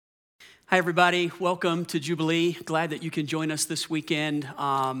Hi, everybody. Welcome to Jubilee. Glad that you can join us this weekend.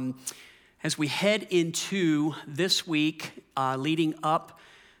 As we head into this week, leading up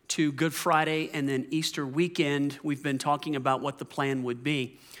to Good Friday and then Easter weekend, we've been talking about what the plan would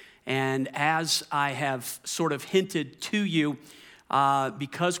be. And as I have sort of hinted to you,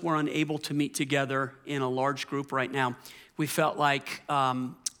 because we're unable to meet together in a large group right now, we felt like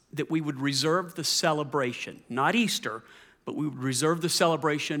that we would reserve the celebration, not Easter, but we would reserve the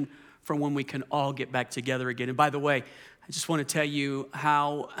celebration for when we can all get back together again. And by the way, I just want to tell you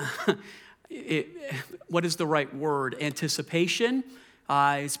how, what is the right word? Anticipation?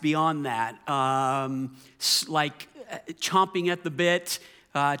 It's beyond that. Like chomping at the bit,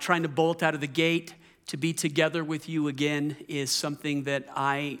 trying to bolt out of the gate. To be together with you again is something that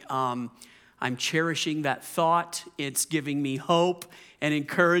I'm cherishing that thought. It's giving me hope and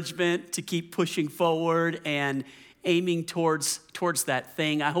encouragement to keep pushing forward and aiming towards that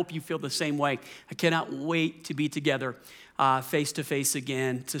thing. I hope you feel the same way. I cannot wait to be together face to face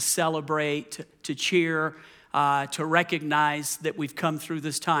again, to celebrate, to cheer, to recognize that we've come through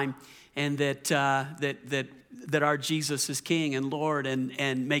this time and that our Jesus is King and Lord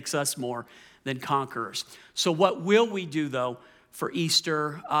and makes us more than conquerors. So what will we do though for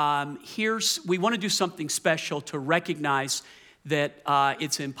Easter? We want to do something special to recognize that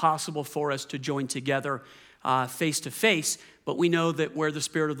it's impossible for us to join together face to face, but we know that where the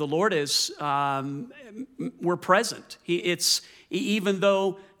Spirit of the Lord is, we're present. Even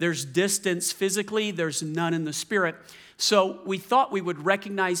though there's distance physically, there's none in the Spirit. So we thought we would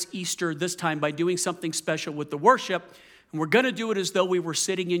recognize Easter this time by doing something special with the worship, and we're going to do it as though we were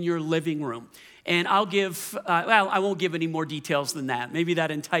sitting in your living room. And I'll give, I won't give any more details than that. Maybe that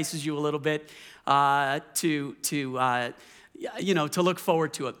entices you a little bit to look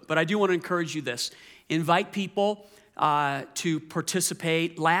forward to it. But I do want to encourage you this. Invite people to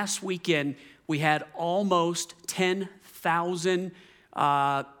participate. Last weekend, we had almost 10,000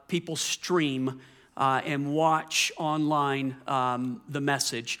 people stream and watch online the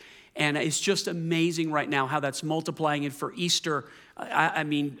message. And it's just amazing right now how that's multiplying. And for Easter, I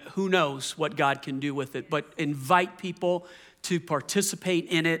mean, who knows what God can do with it. But invite people to participate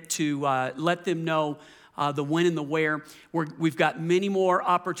in it, to let them know the when and the where. We've got many more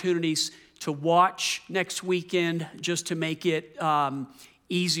opportunities to watch next weekend just to make it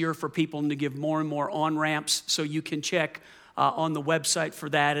easier for people and to give more and more on-ramps. So you can check on the website for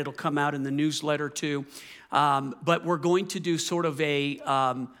that. It'll come out in the newsletter too. But we're going to do sort of a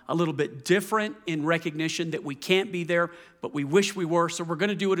little bit different in recognition that we can't be there, but we wish we were. So we're going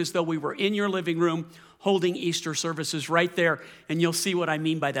to do it as though we were in your living room holding Easter services right there. And you'll see what I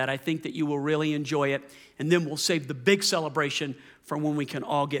mean by that. I think that you will really enjoy it. And then we'll save the big celebration for when we can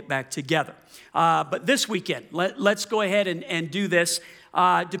all get back together. But this weekend, let's go ahead and do this.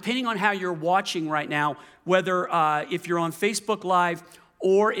 Depending on how you're watching right now, whether if you're on Facebook Live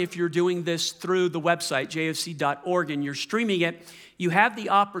or if you're doing this through the website, jfc.org, and you're streaming it, you have the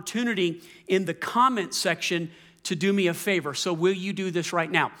opportunity in the comment section to do me a favor. So will you do this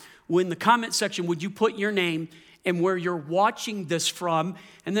right now? In the comment section, would you put your name and where you're watching this from?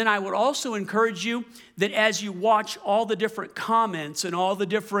 And then I would also encourage you that as you watch all the different comments and all the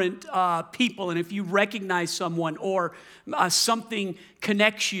different people, and if you recognize someone or something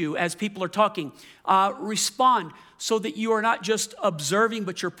connects you as people are talking, respond so that you are not just observing,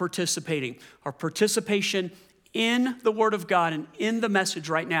 but you're participating. Our participation in the Word of God and in the message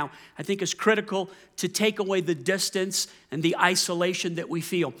right now, I think is critical to take away the distance and the isolation that we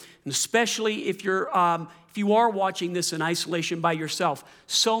feel. And especially if you are watching this in isolation by yourself,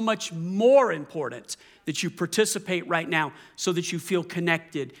 so much more important that you participate right now so that you feel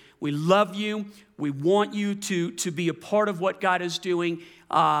connected. We love you. We want you to be a part of what God is doing.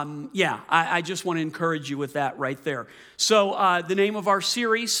 I just want to encourage you with that right there. So the name of our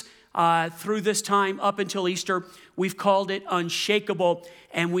series through this time up until Easter, we've called it Unshakable,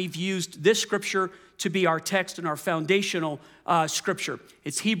 and we've used this scripture to be our text and our foundational scripture.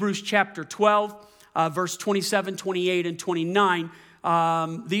 It's Hebrews chapter 12, verse 27, 28, and 29.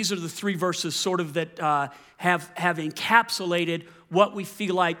 These are the three verses sort of that have encapsulated what we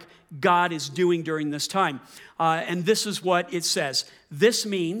feel like God is doing during this time. And this is what it says. This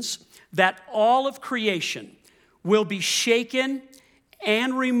means that all of creation will be shaken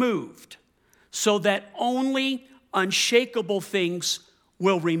and removed so that only unshakable things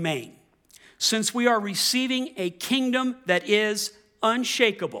will remain. Since we are receiving a kingdom that is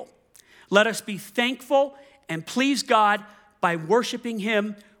unshakable, let us be thankful and please God by worshiping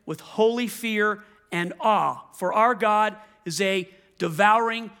Him with holy fear and awe. For our God is a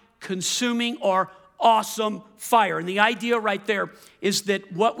devouring, consuming, or awesome fire. And the idea right there is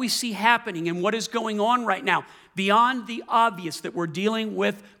that what we see happening and what is going on right now, beyond the obvious that we're dealing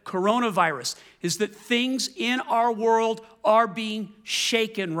with coronavirus, is that things in our world are being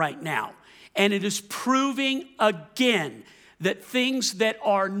shaken right now. And it is proving again that things that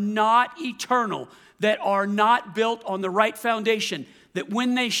are not eternal, that are not built on the right foundation, that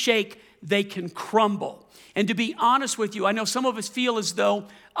when they shake, they can crumble. And to be honest with you, I know some of us feel as though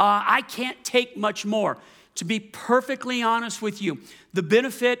I can't take much more. To be perfectly honest with you, the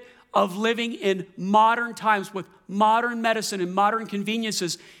benefit of living in modern times with modern medicine and modern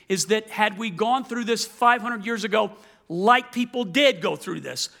conveniences is that had we gone through this 500 years ago, like people did go through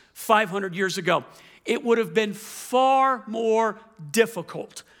this 500 years ago, it would have been far more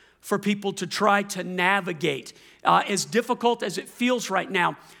difficult for people to try to navigate. As difficult as it feels right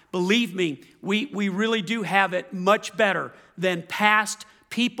now, believe me, we really do have it much better than past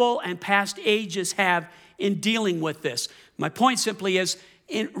people and past ages have in dealing with this. My point simply is,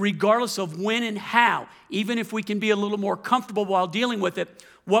 regardless of when and how, even if we can be a little more comfortable while dealing with it,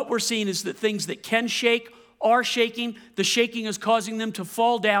 what we're seeing is that things that can shake are shaking. The shaking is causing them to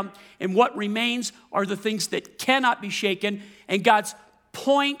fall down. And what remains are the things that cannot be shaken. And God's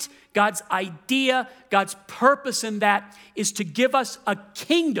point, God's idea, God's purpose in that is to give us a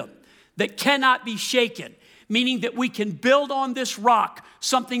kingdom that cannot be shaken, meaning that we can build on this rock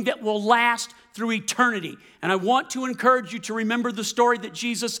something that will last through eternity. And I want to encourage you to remember the story that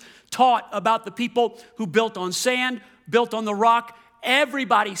Jesus taught about the people who built on sand, built on the rock.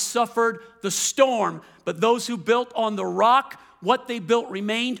 Everybody suffered the storm, but those who built on the rock, what they built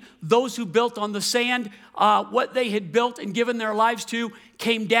remained. Those who built on the sand, what they had built and given their lives to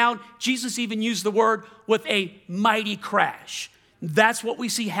came down. Jesus even used the word with a mighty crash. That's what we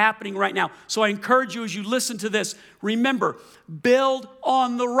see happening right now. So I encourage you as you listen to this, remember, build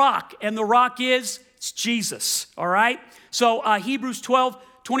on the rock. And the rock it's Jesus, all right? So Hebrews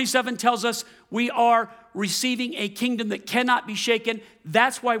 12:27 tells us we are receiving a kingdom that cannot be shaken.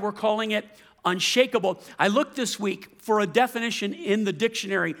 That's why we're calling it unshakable. I looked this week for a definition in the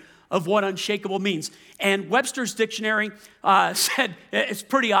dictionary of what unshakable means. And Webster's dictionary said, it's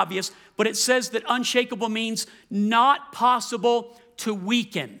pretty obvious, but it says that unshakable means not possible to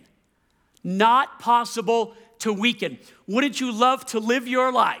weaken. Not possible to weaken. Wouldn't you love to live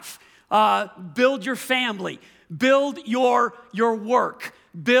your life, build your family, build your work,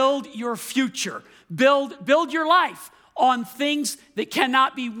 build your future, build your life on things that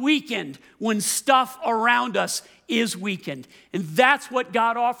cannot be weakened when stuff around us is weakened. And that's what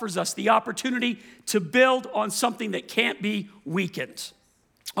God offers us, the opportunity to build on something that can't be weakened.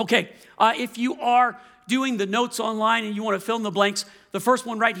 Okay, if you are doing the notes online and you want to fill in the blanks, the first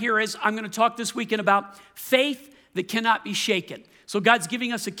one right here is I'm going to talk this weekend about faith that cannot be shaken. So God's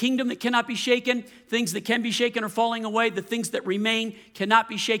giving us a kingdom that cannot be shaken. Things that can be shaken are falling away. The things that remain cannot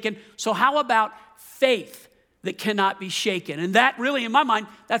be shaken. So how about faith that cannot be shaken? And that really, in my mind,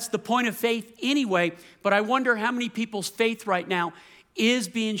 that's the point of faith anyway. But I wonder how many people's faith right now is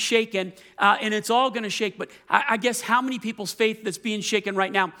being shaken, and it's all going to shake. But I guess how many people's faith that's being shaken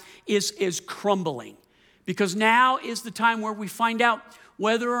right now is crumbling. Because now is the time where we find out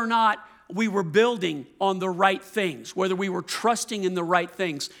whether or not we were building on the right things, whether we were trusting in the right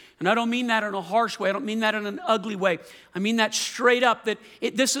things. And I don't mean that in a harsh way. I don't mean that in an ugly way. I mean that straight up, that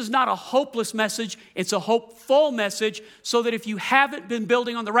this is not a hopeless message. It's a hopeful message, so that if you haven't been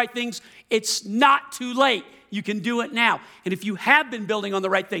building on the right things, it's not too late. You can do it now. And if you have been building on the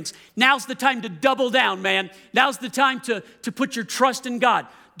right things, now's the time to double down, man. Now's the time to put your trust in God.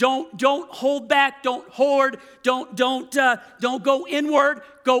 Don't hold back. Don't hoard. Don't go inward.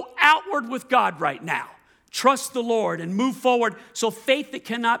 Go outward with God right now. Trust the Lord and move forward. So faith that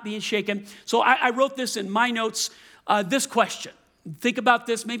cannot be shaken. So I wrote this in my notes. This question. Think about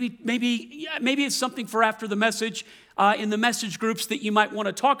this. Maybe it's something for after the message in the message groups that you might want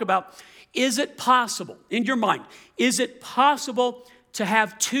to talk about. Is it possible in your mind? Is it possible to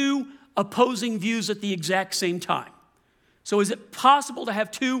have two opposing views at the exact same time? So is it possible to have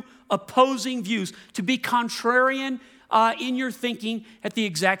two opposing views, to be contrarian in your thinking at the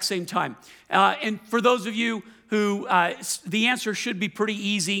exact same time? And for those of you who, the answer should be pretty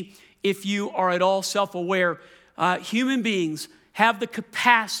easy if you are at all self-aware. Human beings have the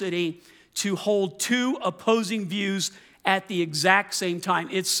capacity to hold two opposing views at the exact same time.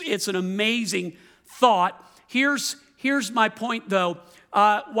 It's an amazing thought. Here's my point, though.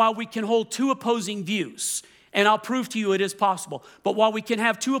 While we can hold two opposing views, and I'll prove to you it is possible. But while we can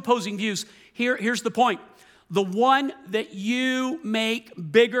have two opposing views, here's the point. The one that you make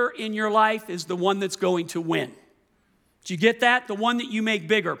bigger in your life is the one that's going to win. Do you get that? The one that you make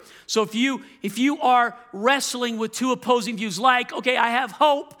bigger. So if you are wrestling with two opposing views, like, okay, I have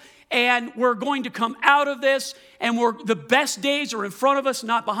hope and we're going to come out of this and the best days are in front of us,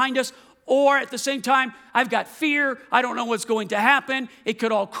 not behind us, or at the same time, I've got fear, I don't know what's going to happen, it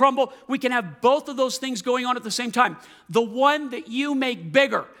could all crumble. We can have both of those things going on at the same time. The one that you make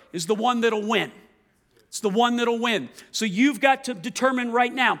bigger is the one that'll win. It's the one that'll win. So you've got to determine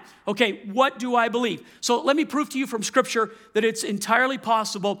right now, okay, what do I believe? So let me prove to you from Scripture that it's entirely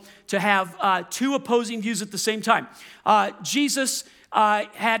possible to have two opposing views at the same time. Jesus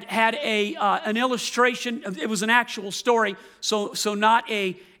had an illustration. It was an actual story, so not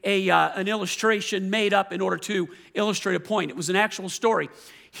an illustration made up in order to illustrate a point. It was an actual story.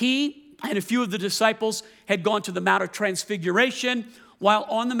 He and a few of the disciples had gone to the Mount of Transfiguration. While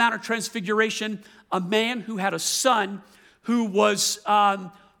on the Mount of Transfiguration, a man who had a son who was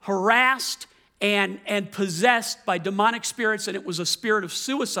harassed and possessed by demonic spirits, and it was a spirit of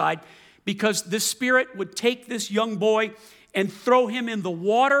suicide, because this spirit would take this young boy and throw him in the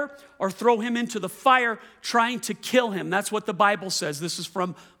water or throw him into the fire, trying to kill him. That's what the Bible says. This is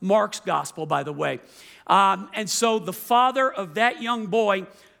from Mark's gospel, by the way. And so the father of that young boy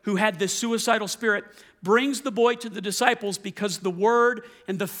who had this suicidal spirit brings the boy to the disciples because the word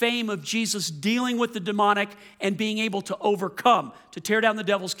and the fame of Jesus dealing with the demonic and being able to overcome, to tear down the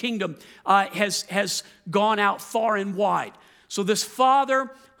devil's kingdom, has gone out far and wide. So this father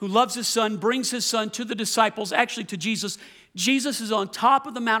who loves his son brings his son to the disciples, actually to Jesus. Jesus is on top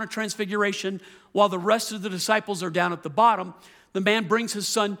of the Mount of Transfiguration while the rest of the disciples are down at the bottom. The man brings his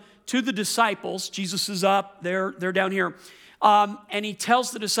son to the disciples. Jesus is up, they're down here. And he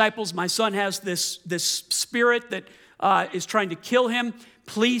tells the disciples, my son has this spirit that is trying to kill him.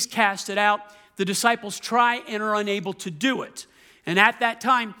 Please cast it out. The disciples try and are unable to do it. And at that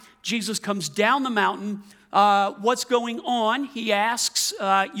time, Jesus comes down the mountain. What's going on? He asks,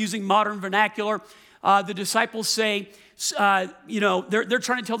 using modern vernacular. The disciples say, they're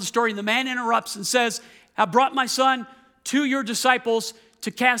trying to tell the story. And the man interrupts and says, I brought my son to your disciples to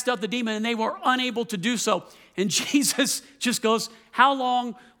cast out the demon, and they were unable to do so. And Jesus just goes, how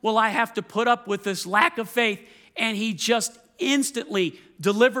long will I have to put up with this lack of faith? And he just instantly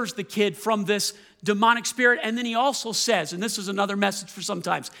delivers the kid from this demonic spirit. And then he also says, and this is another message for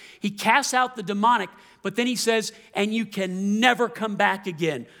sometimes, he casts out the demonic, but then he says, and you can never come back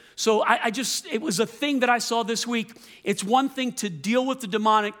again. So it was a thing that I saw this week. It's one thing to deal with the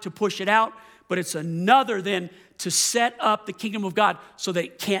demonic, to push it out, but it's another then to set up the kingdom of God so that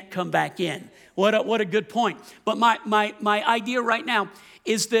it can't come back in. What a good point. But my idea right now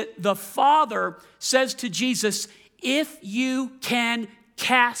is that the Father says to Jesus, if you can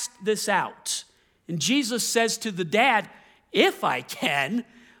cast this out. And Jesus says to the dad, if I can,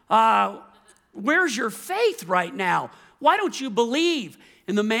 where's your faith right now? Why don't you believe?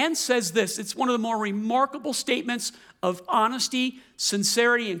 And the man says this. It's one of the more remarkable statements of honesty,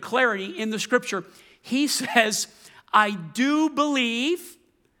 sincerity, and clarity in the Scripture. He says, I do believe,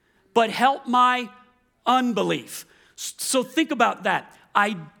 but help my unbelief. So think about that.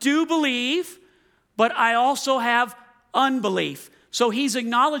 I do believe, but I also have unbelief. So he's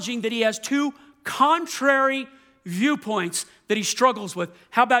acknowledging that he has two contrary viewpoints that he struggles with.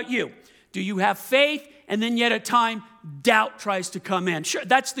 How about you? Do you have faith, and then yet at time, doubt tries to come in? Sure,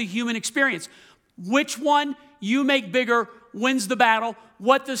 that's the human experience. Which one you make bigger wins the battle.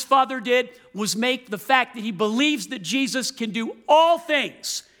 What this father did was make the fact that he believes that Jesus can do all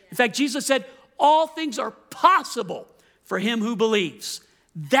things. In fact, Jesus said, all things are possible for him who believes.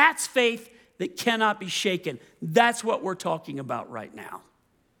 That's faith that cannot be shaken. That's what we're talking about right now.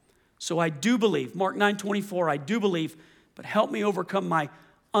 So I do believe, Mark 9:24, I do believe, but help me overcome my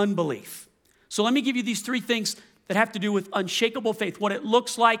unbelief. So let me give you these three things that have to do with unshakable faith, what it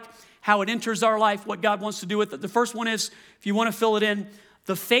looks like, how it enters our life, what God wants to do with it. The first one is, if you want to fill it in,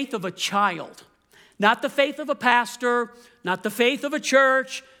 the faith of a child. Not the faith of a pastor, not the faith of a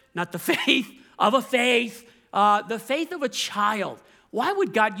church, not the faith of a faith, the faith of a child. Why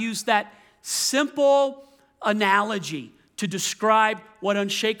would God use that simple analogy to describe what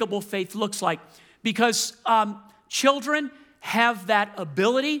unshakable faith looks like? Because children have that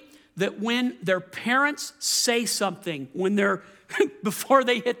ability that when their parents say something, when they're before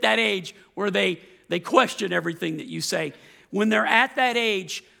they hit that age where they question everything that you say, when they're at that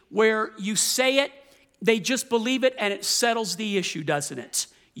age where you say it, they just believe it and it settles the issue, doesn't it?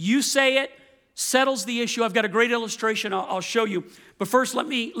 You say it, settles the issue. I've got a great illustration I'll show you. But first, let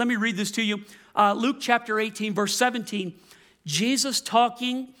me read this to you. Luke chapter 18, verse 17. Jesus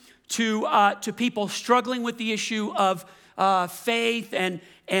talking to people struggling with the issue of faith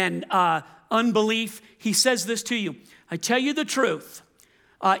and unbelief. He says this to you. I tell you the truth,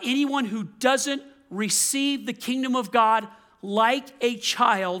 anyone who doesn't receive the kingdom of God like a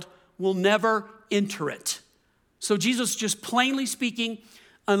child will never enter it. So Jesus just plainly speaking,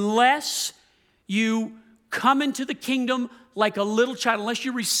 unless you come into the kingdom like a little child, unless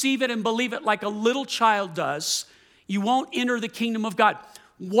you receive it and believe it like a little child does, you won't enter the kingdom of God.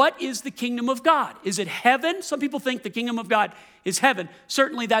 What is the kingdom of God? Is it heaven? Some people think the kingdom of God is heaven.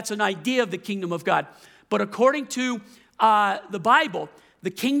 Certainly that's an idea of the kingdom of God. But according to the Bible,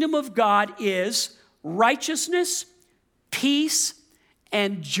 the kingdom of God is righteousness, peace,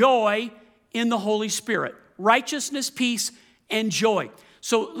 and joy in the Holy Spirit. Righteousness, peace, and joy.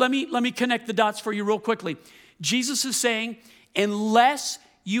 So let me connect the dots for you real quickly. Jesus is saying, unless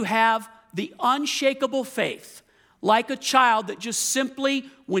you have the unshakable faith, like a child that just simply,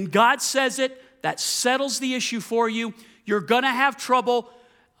 when God says it, that settles the issue for you, you're going to have trouble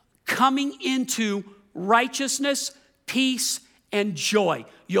coming into righteousness, peace, and joy.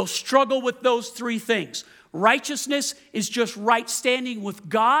 You'll struggle with those three things. Righteousness is just right standing with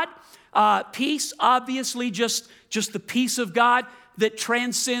God. Peace, obviously, just the peace of God that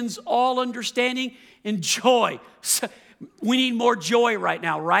transcends all understanding. And joy. We need more joy right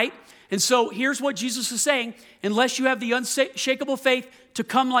now, right? And so here's what Jesus is saying. Unless you have the unshakable faith to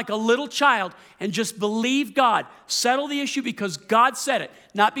come like a little child and just believe God, settle the issue because God said it.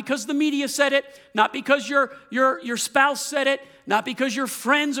 Not because the media said it, not because your spouse said it, not because your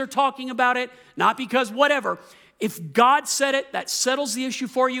friends are talking about it, not because whatever. If God said it, that settles the issue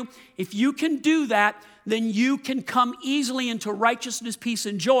for you. If you can do that, then you can come easily into righteousness, peace,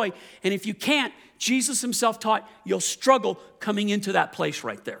 and joy. And if you can't, Jesus himself taught you'll struggle coming into that place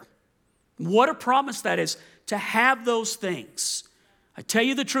right there. What a promise that is to have those things. I tell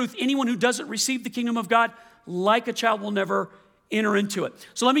you the truth, anyone who doesn't receive the kingdom of God like a child will never enter into it.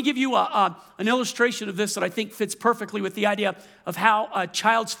 So let me give you an illustration of this that I think fits perfectly with the idea of how a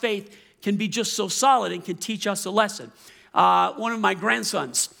child's faith can be just so solid and can teach us a lesson. One of my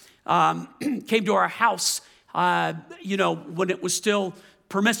grandsons came to our house, when it was still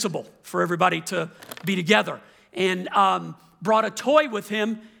permissible for everybody to be together, and brought a toy with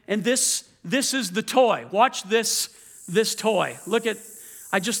him. And this is the toy. Watch this toy. Look at.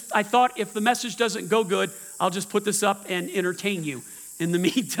 I thought if the message doesn't go good, I'll just put this up and entertain you in the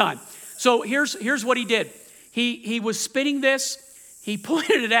meantime. So here's what he did. He was spinning this. He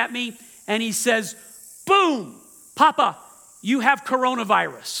pointed it at me and he says, "Boom, Papa, you have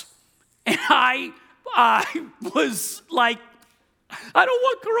coronavirus." And I was like, I don't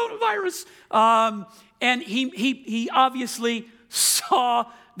want coronavirus. And he obviously saw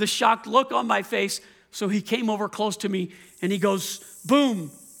the shocked look on my face. So he came over close to me and he goes,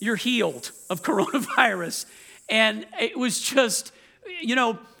 "Boom, you're healed of coronavirus." And it was just,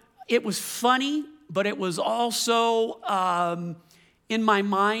 it was funny, but it was also, in my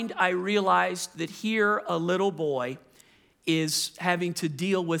mind, I realized that here a little boy is having to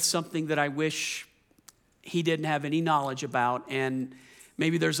deal with something that I wish he didn't have any knowledge about. And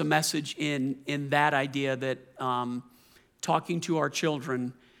maybe there's a message in that idea that talking to our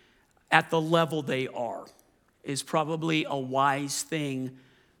children at the level they are is probably a wise thing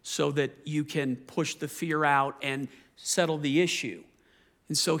so that you can push the fear out and settle the issue.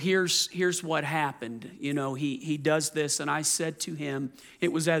 And so here's what happened. He does this, and I said to him,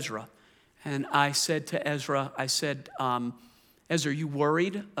 it was Ezra, and I said to Ezra, Ezra, are you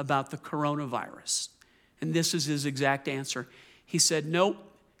worried about the coronavirus? And this is his exact answer. He said, "Nope,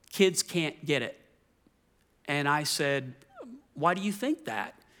 kids can't get it." And I said, "Why do you think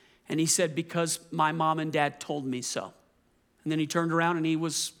that?" And he said, "Because my mom and dad told me so." And then he turned around and he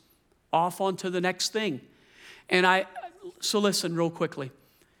was off onto the next thing. So listen real quickly.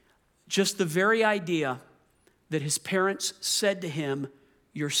 Just the very idea that his parents said to him,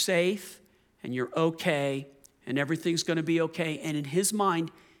 "You're safe and you're okay and everything's going to be okay." And in his mind,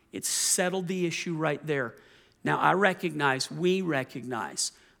 it settled the issue right there. Now, we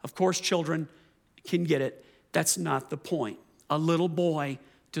recognize, of course, children can get it. That's not the point. A little boy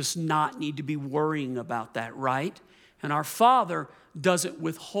does not need to be worrying about that, right? And our Father doesn't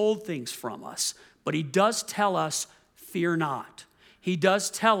withhold things from us, but he does tell us, fear not. He does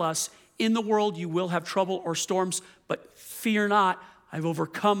tell us, in the world you will have trouble or storms, but fear not, I've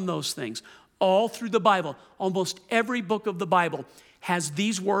overcome those things. All through the Bible, almost every book of the Bible has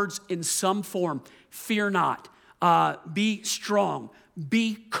these words in some form. Fear not, be strong,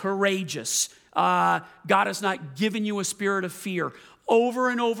 be courageous. God has not given you a spirit of fear. Over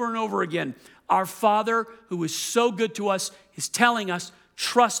and over and over again, our Father, who is so good to us, is telling us,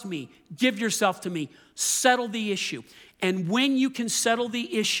 trust me, give yourself to me, settle the issue. And when you can settle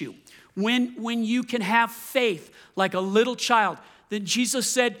the issue, when you can have faith like a little child, then Jesus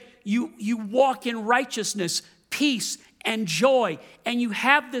said, you walk in righteousness, peace, and joy, and you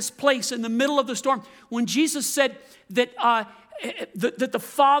have this place in the middle of the storm. When Jesus said that the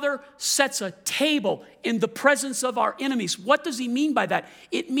Father sets a table in the presence of our enemies, what does he mean by that?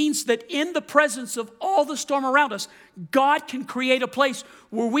 It means that in the presence of all the storm around us, God can create a place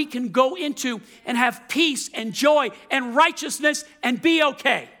where we can go into and have peace and joy and righteousness and be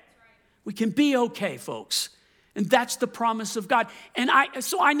okay. We can be okay, folks. And that's the promise of God. And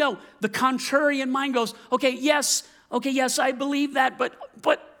so I know the contrarian mind goes, okay, yes, I believe that, but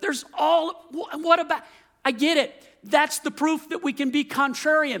there's what about, I get it. That's the proof that we can be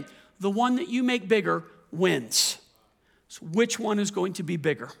contrarian. The one that you make bigger wins. So which one is going to be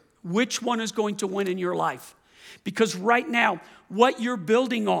bigger? Which one is going to win in your life? Because right now, what you're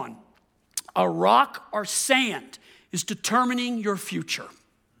building on, a rock or sand, is determining your future.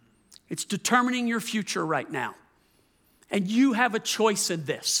 It's determining your future right now. And you have a choice in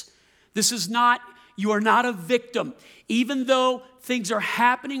this. You are not a victim. Even though things are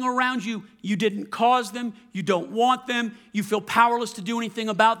happening around you, you didn't cause them, you don't want them, you feel powerless to do anything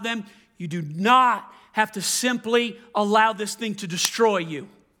about them. You do not have to simply allow this thing to destroy you.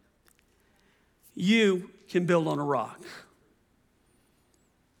 You can build on a rock.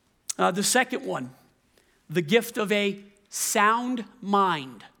 The second one, the gift of a sound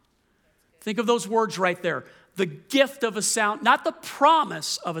mind. Think of those words right there. The gift of a sound, not the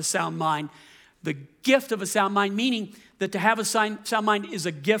promise of a sound mind, the gift of a sound mind, meaning that to have a sound mind is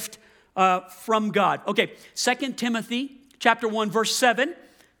a gift from God. Okay, 2 Timothy chapter 1, verse 7.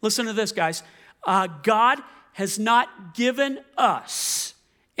 Listen to this, guys. God has not given us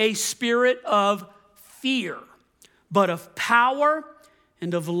a spirit of fear, but of power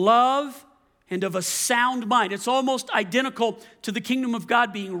and of love and of a sound mind. It's almost identical to the kingdom of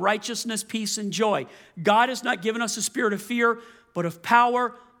God being righteousness, peace, and joy. God has not given us a spirit of fear, but of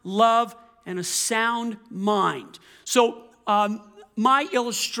power, love, and a sound mind. So my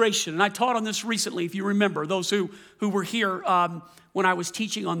illustration, and I taught on this recently, if you remember, those who were here when I was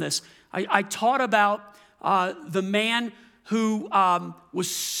teaching on this, I taught about the man who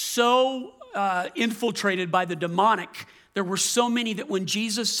was so infiltrated by the demonic. There were so many that when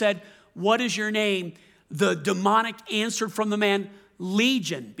Jesus said, "What is your name?" the demonic answered from the man,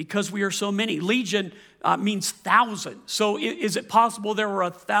 "Legion," because we are so many. Legion means 1,000. So is it possible there were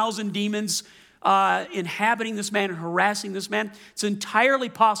 1,000 demons inhabiting this man and harassing this man? It's entirely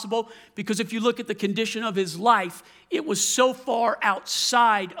possible, because if you look at the condition of his life, it was so far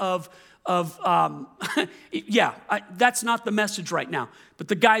outside of that's not the message right now. But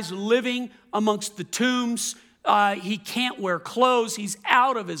the guy's living amongst the tombs. He can't wear clothes. He's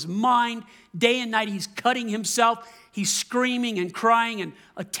out of his mind. Day and night, he's cutting himself. He's screaming and crying and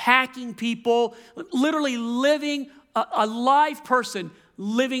attacking people, literally living a live person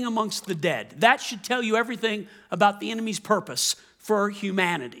living amongst the dead. That should tell you everything about the enemy's purpose for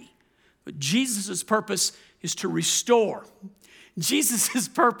humanity. But Jesus' purpose is to restore. Jesus'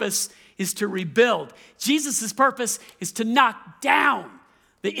 purpose is to rebuild. Jesus' purpose is to knock down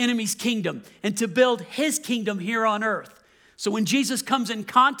the enemy's kingdom and to build his kingdom here on earth. So when Jesus comes in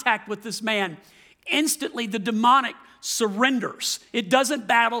contact with this man, instantly the demonic surrenders. It doesn't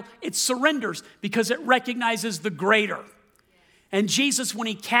battle, it surrenders because it recognizes the greater. And Jesus, when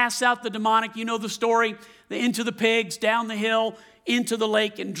he casts out the demonic, you know the story, into the pigs, down the hill, into the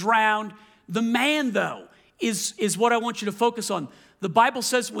lake, and drowned. The man, though, is what I want you to focus on. The Bible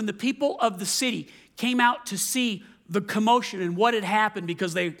says when the people of the city came out to see the commotion and what had happened,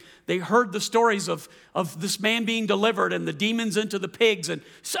 because they heard the stories of this man being delivered and the demons into the pigs, and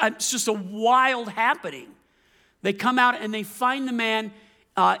it's just a wild happening. They come out and they find the man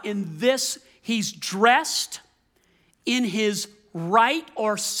he's dressed in his right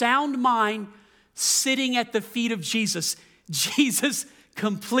or sound mind, sitting at the feet of Jesus. Jesus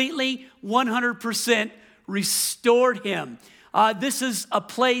completely, 100% restored him. This is a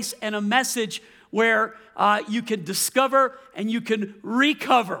place and a message where you can discover and you can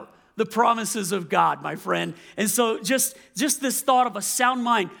recover the promises of God, my friend. And so just this thought of a sound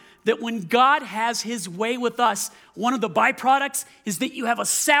mind, that when God has his way with us, one of the byproducts is that you have a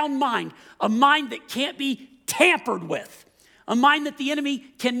sound mind, a mind that can't be tampered with, a mind that the enemy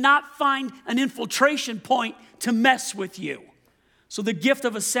cannot find an infiltration point to mess with you. So the gift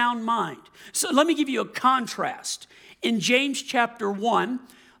of a sound mind. So let me give you a contrast. In James chapter 1,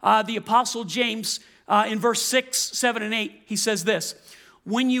 the Apostle James, in verse 6, 7, and 8, he says this: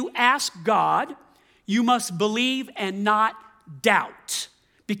 "When you ask God, you must believe and not doubt,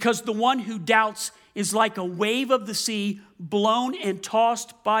 because the one who doubts is like a wave of the sea blown and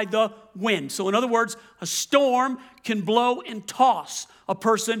tossed by the wind. So in other words, a storm can blow and toss a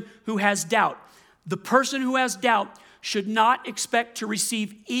person who has doubt. The person who has doubt should not expect to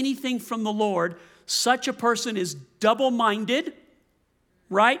receive anything from the Lord. Such a person is double-minded,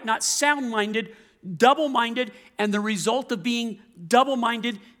 right? Not sound-minded, double-minded. And the result of being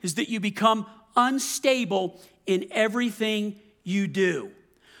double-minded is that you become unstable in everything you do.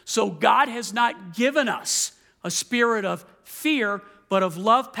 So God has not given us a spirit of fear, but of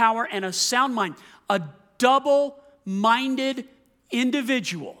love, power, and a sound mind. A double-minded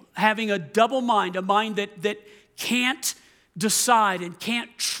individual, having a double mind, a mind that can't decide and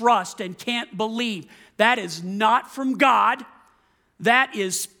can't trust and can't believe, that is not from God.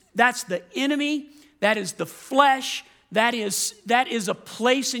 That's the enemy. That is the flesh. That is a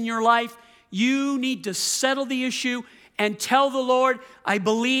place in your life. You need to settle the issue and tell the Lord, I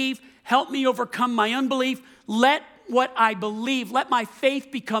believe, help me overcome my unbelief. Let what I believe, let my faith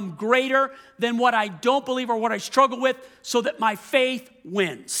become greater than what I don't believe or what I struggle with, so that my faith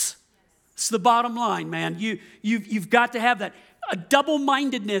wins. It's the bottom line, man. You've got to have that. A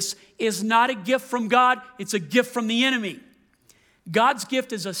double-mindedness is not a gift from God. It's a gift from the enemy. God's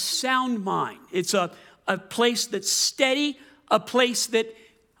gift is a sound mind. It's a place that's steady, a place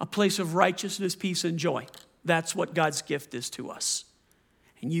of righteousness, peace, and joy. That's what God's gift is to us.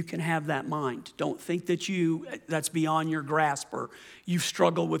 And you can have that mind. Don't think that's beyond your grasp, or you've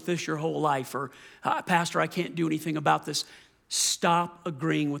struggled with this your whole life, or Pastor, I can't do anything about this. Stop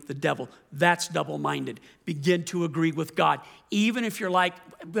agreeing with the devil. That's double-minded. Begin to agree with God. Even if you're like,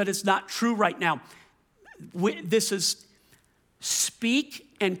 but it's not true right now. This is, speak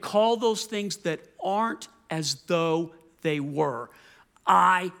and call those things that aren't as though they were.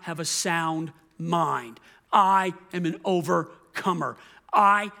 I have a sound mind. I am an overcomer.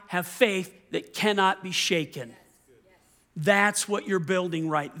 I have faith that cannot be shaken. That's what you're building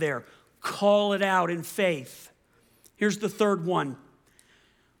right there. Call it out in faith. Here's the third one.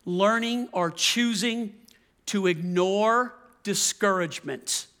 Learning or choosing to ignore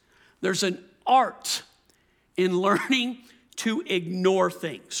discouragement. There's an art in learning to ignore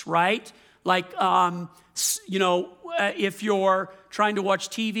things, right? Like, if you're trying to watch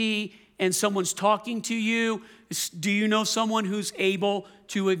TV and someone's talking to you, do you know someone who's able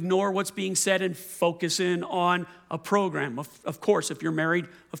to ignore what's being said and focus in on a program? Of course, if you're married,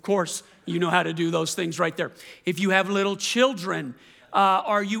 of course, you know how to do those things right there. If you have little children,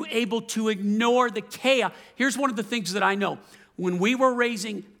 are you able to ignore the chaos? Here's one of the things that I know. When we were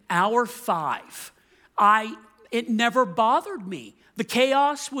raising our 5, it never bothered me. The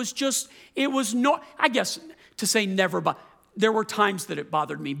chaos was just, I guess to say never, but there were times that it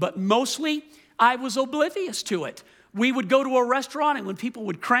bothered me, but mostly I was oblivious to it. We would go to a restaurant, and when people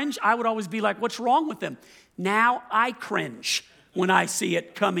would cringe, I would always be like, what's wrong with them? Now I cringe when I see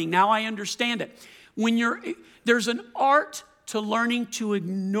it coming. Now I understand it. There's an art to learning to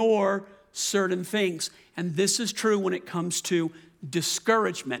ignore certain things, and this is true when it comes to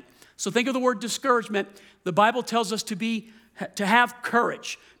discouragement. So think of the word discouragement. The Bible tells us to have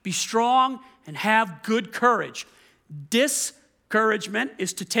courage. Be strong and have good courage. Discouragement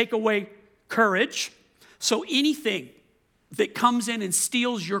is to take away courage. So anything that comes in and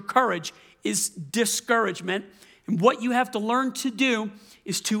steals your courage is discouragement. And what you have to learn to do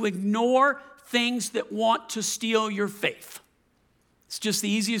is to ignore things that want to steal your faith. It's just the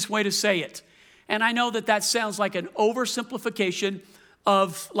easiest way to say it. And I know that sounds like an oversimplification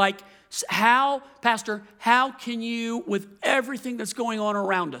of like, Pastor, how can you, with everything that's going on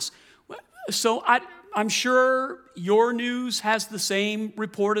around us? So I'm sure your news has the same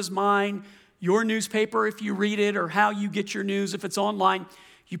report as mine. Your newspaper, if you read it, or how you get your news, if it's online,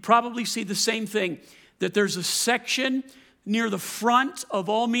 you probably see the same thing, that there's a section near the front of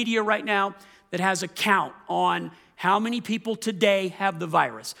all media right now that has a count on how many people today have the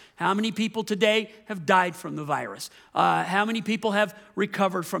virus, how many people today have died from the virus, how many people have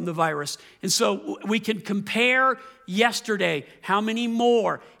recovered from the virus. And so we can compare yesterday, how many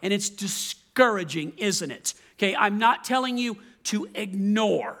more, and it's discouraging, isn't it? Okay, I'm not telling you to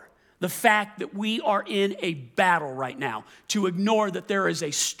ignore the fact that we are in a battle right now, to ignore that there is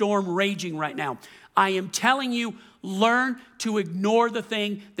a storm raging right now. I am telling you, learn to ignore the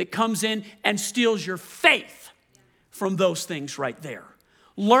thing that comes in and steals your faith from those things right there.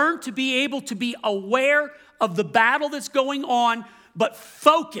 Learn to be able to be aware of the battle that's going on, but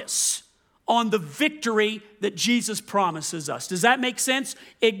focus on the victory that Jesus promises us. Does that make sense?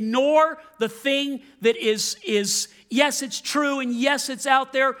 Ignore the thing that is yes, it's true, and yes, it's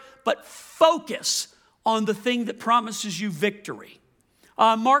out there, but focus on the thing that promises you victory.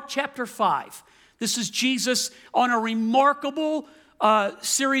 Mark chapter 5. This is Jesus on a remarkable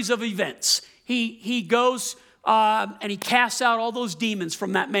series of events. He goes and he casts out all those demons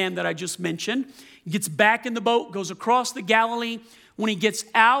from that man that I just mentioned. He gets back in the boat, goes across the Galilee. When he gets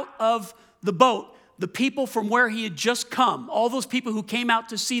out of the boat, the people from where he had just come, all those people who came out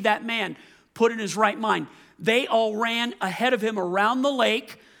to see that man put in his right mind, they all ran ahead of him around the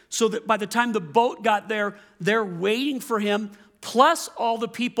lake so that by the time the boat got there, they're waiting for him, plus all the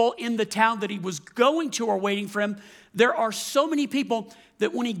people in the town that he was going to are waiting for him. There are so many people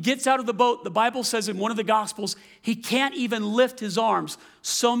that when he gets out of the boat, the Bible says in one of the Gospels, he can't even lift his arms.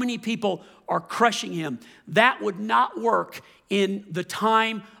 So many people are crushing him. That would not work in the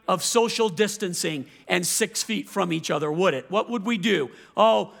time of social distancing and 6 feet from each other, would it? What would we do?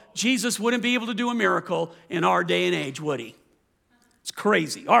 Oh, Jesus wouldn't be able to do a miracle in our day and age, would he? It's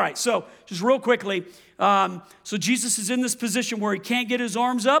crazy. All right, so just real quickly. So Jesus is in this position where he can't get his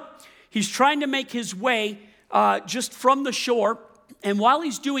arms up. He's trying to make his way just from the shore. And while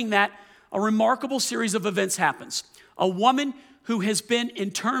he's doing that, a remarkable series of events happens. A woman who has been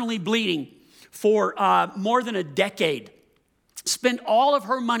internally bleeding for more than a decade spent all of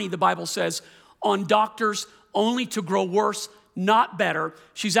her money, the Bible says, on doctors only to grow worse, not better.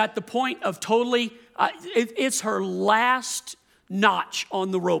 She's at the point of totally, it's her last notch on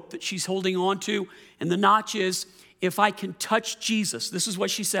the rope that she's holding on to. And the notch is, if I can touch Jesus, this is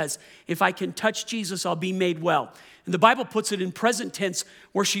what she says, if I can touch Jesus, I'll be made well. And the Bible puts it in present tense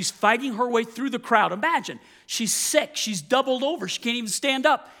where she's fighting her way through the crowd. Imagine, she's sick, she's doubled over, she can't even stand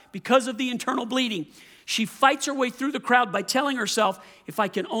up because of the internal bleeding. She fights her way through the crowd by telling herself, if I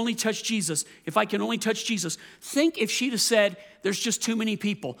can only touch Jesus, if I can only touch Jesus. Think if she'd have said, there's just too many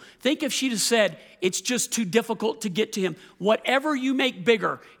people. Think if she'd have said, it's just too difficult to get to him. Whatever you make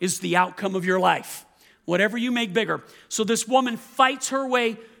bigger is the outcome of your life. Whatever you make bigger. So this woman fights her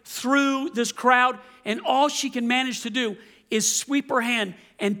way through this crowd, and all she can manage to do is sweep her hand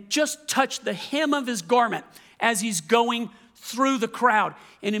and just touch the hem of his garment as he's going through the crowd.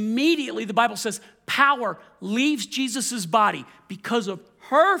 And immediately, the Bible says, power leaves Jesus' body because of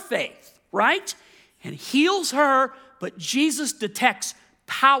her faith, right? And heals her, but Jesus detects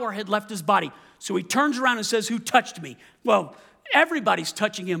power had left his body. So he turns around and says, who touched me? Well, everybody's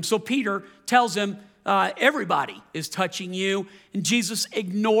touching him. So Peter tells him, everybody is touching you. And Jesus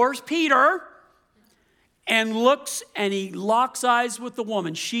ignores Peter and looks and he locks eyes with the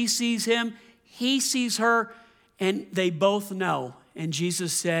woman. She sees him, he sees her, and they both know. And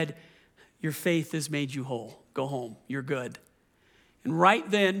Jesus said, your faith has made you whole. Go home, you're good. And right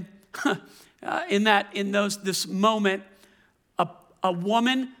then, this moment, a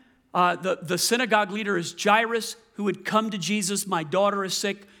woman, the synagogue leader is Jairus, who had come to Jesus. My daughter is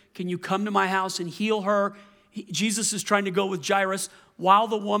sick. Can you come to my house and heal her? Jesus is trying to go with Jairus while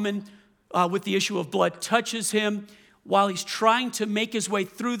the woman with the issue of blood touches him, while he's trying to make his way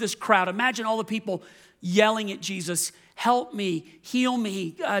through this crowd. Imagine all the people yelling at Jesus, help me, heal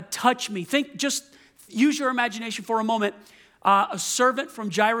me, touch me. Just use your imagination for a moment. A servant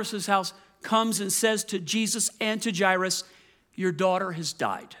from Jairus' house comes and says to Jesus and to Jairus, your daughter has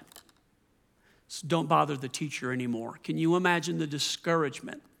died. So don't bother the teacher anymore. Can you imagine the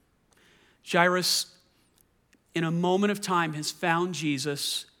discouragement? Jairus, in a moment of time, has found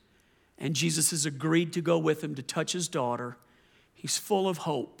Jesus, and Jesus has agreed to go with him to touch his daughter. He's full of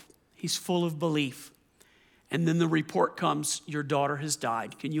hope. He's full of belief. And then the report comes, your daughter has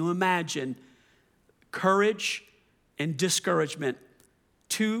died. Can you imagine courage and discouragement,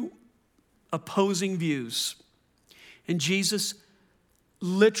 two opposing views? And Jesus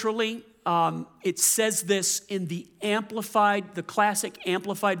literally, it says this in the classic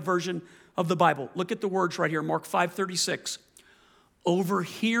amplified version of the Bible. Look at the words right here, Mark 5:36.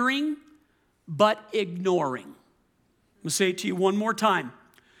 Overhearing but ignoring. I'm going to say it to you one more time.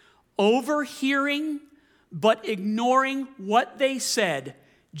 Overhearing but ignoring what they said,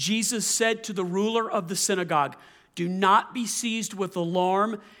 Jesus said to the ruler of the synagogue, do not be seized with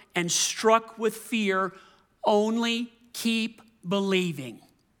alarm and struck with fear, only keep believing.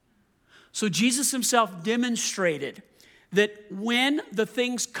 So Jesus himself demonstrated that when the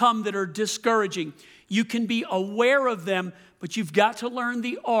things come that are discouraging, you can be aware of them, but you've got to learn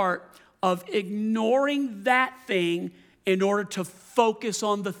the art of ignoring that thing in order to focus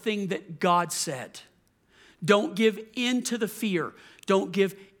on the thing that God said. Don't give in to the fear. Don't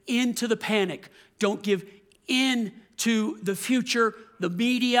give in to the panic. Don't give in to the future, the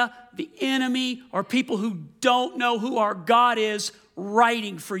media, the enemy, or people who don't know who our God is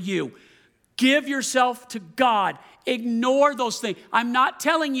writing for you. Give yourself to God. Ignore those things. I'm not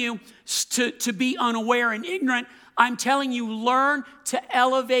telling you to be unaware and ignorant. I'm telling you, learn to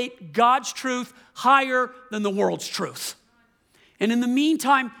elevate God's truth higher than the world's truth. And in the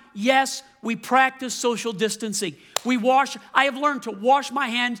meantime, yes, we practice social distancing. I have learned to wash my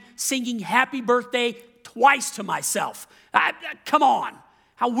hands singing happy birthday twice to myself. Come on.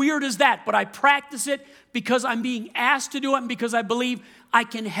 How weird is that? But I practice it because I'm being asked to do it and because I believe I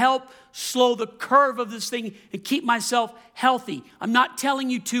can help slow the curve of this thing and keep myself healthy. I'm not telling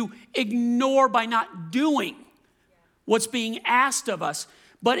you to ignore by not doing what's being asked of us,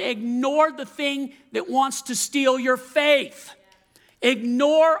 but ignore the thing that wants to steal your faith.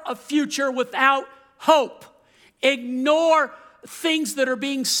 Ignore a future without hope. Ignore things that are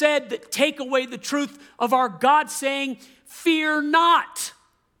being said that take away the truth of our God saying, fear not.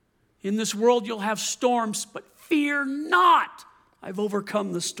 In this world you'll have storms, but fear not. I've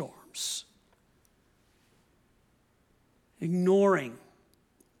overcome the storms. Ignoring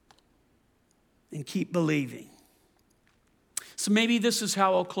and keep believing. So maybe this is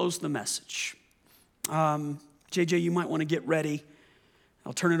how I'll close the message. JJ, you might want to get ready.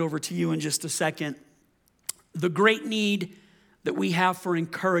 I'll turn it over to you in just a second. The great need that we have for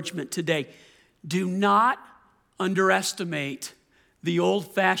encouragement today. Do not underestimate the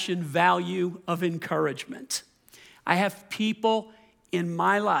old-fashioned value of encouragement. I have people in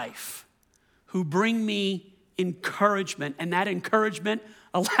my life who bring me encouragement, and that encouragement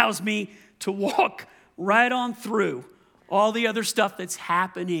allows me to walk right on through all the other stuff that's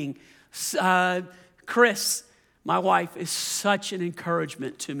happening. Chris, my wife, is such an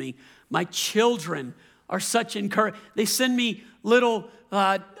encouragement to me. My children are such encouragement. They send me little,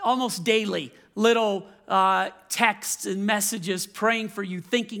 almost daily, little texts and messages praying for you,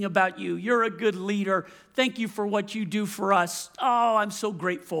 thinking about you. You're a good leader. Thank you for what you do for us. Oh, I'm so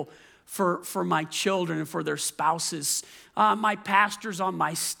grateful for my children and for their spouses. My pastor's on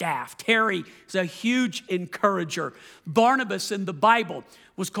my staff. Terry is a huge encourager. Barnabas in the Bible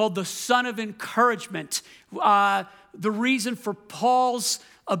was called the son of encouragement. The reason for Paul's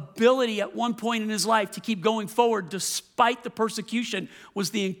ability at one point in his life to keep going forward despite the persecution was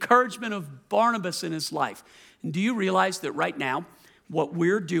the encouragement of Barnabas in his life. And do you realize that right now, what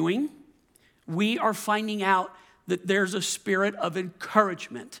we're doing, we are finding out that there's a spirit of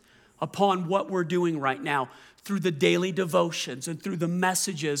encouragement upon what we're doing right now through the daily devotions and through the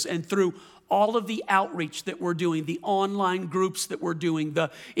messages and through all of the outreach that we're doing, the online groups that we're doing.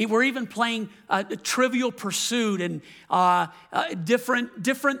 We're even playing Trivial Pursuit and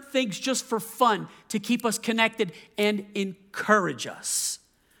different things just for fun to keep us connected and encourage us.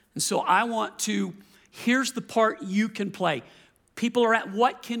 And so here's the part you can play. People are at,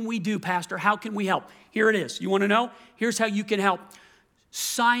 what can we do, Pastor? How can we help? Here it is. You want to know? Here's how you can help.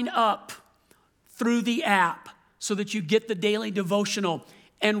 Sign up through the app so that you get the daily devotional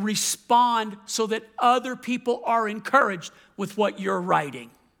and respond so that other people are encouraged with what you're writing.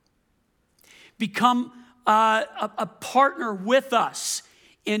 Become a partner with us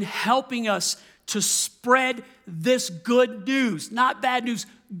in helping us to spread this good news, not bad news,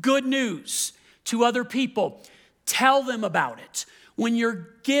 good news to other people. Tell them about it. When you're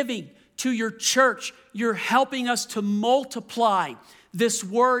giving to your church, you're helping us to multiply this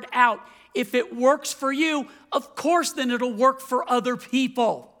word out. If it works for you, of course, then it'll work for other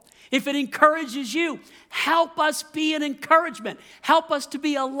people. If it encourages you, help us be an encouragement. Help us to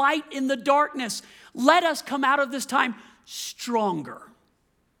be a light in the darkness. Let us come out of this time stronger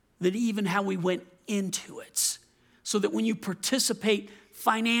than even how we went into it. So that when you participate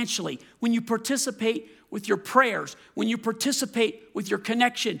financially, when you participate with your prayers, when you participate with your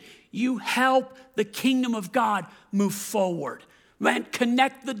connection, you help the kingdom of God move forward. Man,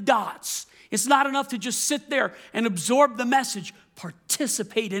 connect the dots. It's not enough to just sit there and absorb the message.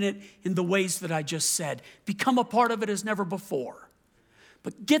 Participate in it in the ways that I just said. Become a part of it as never before.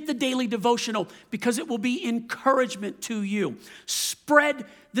 But get the daily devotional because it will be encouragement to you. Spread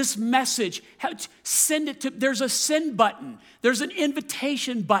this message. Send it to, there's a send button. There's an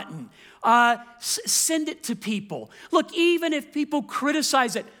invitation button. Send it to people. Look, even if people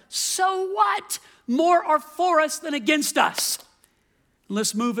criticize it, so what? More are for us than against us.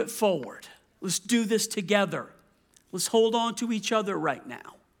 Let's move it forward. Let's do this together. Let's hold on to each other right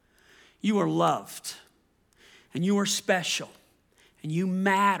now. You are loved, and you are special, and you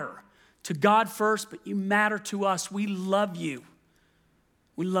matter to God first, but you matter to us. We love you.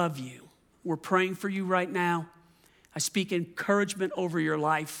 We love you. We're praying for you right now. I speak encouragement over your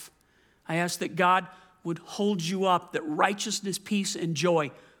life. I ask that God would hold you up, that righteousness, peace, and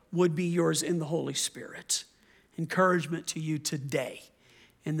joy would be yours in the Holy Spirit. Encouragement to you today.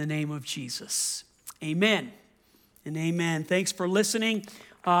 In the name of Jesus. Amen and amen. Thanks for listening.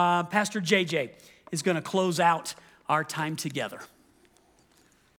 Pastor JJ is going to close out our time together.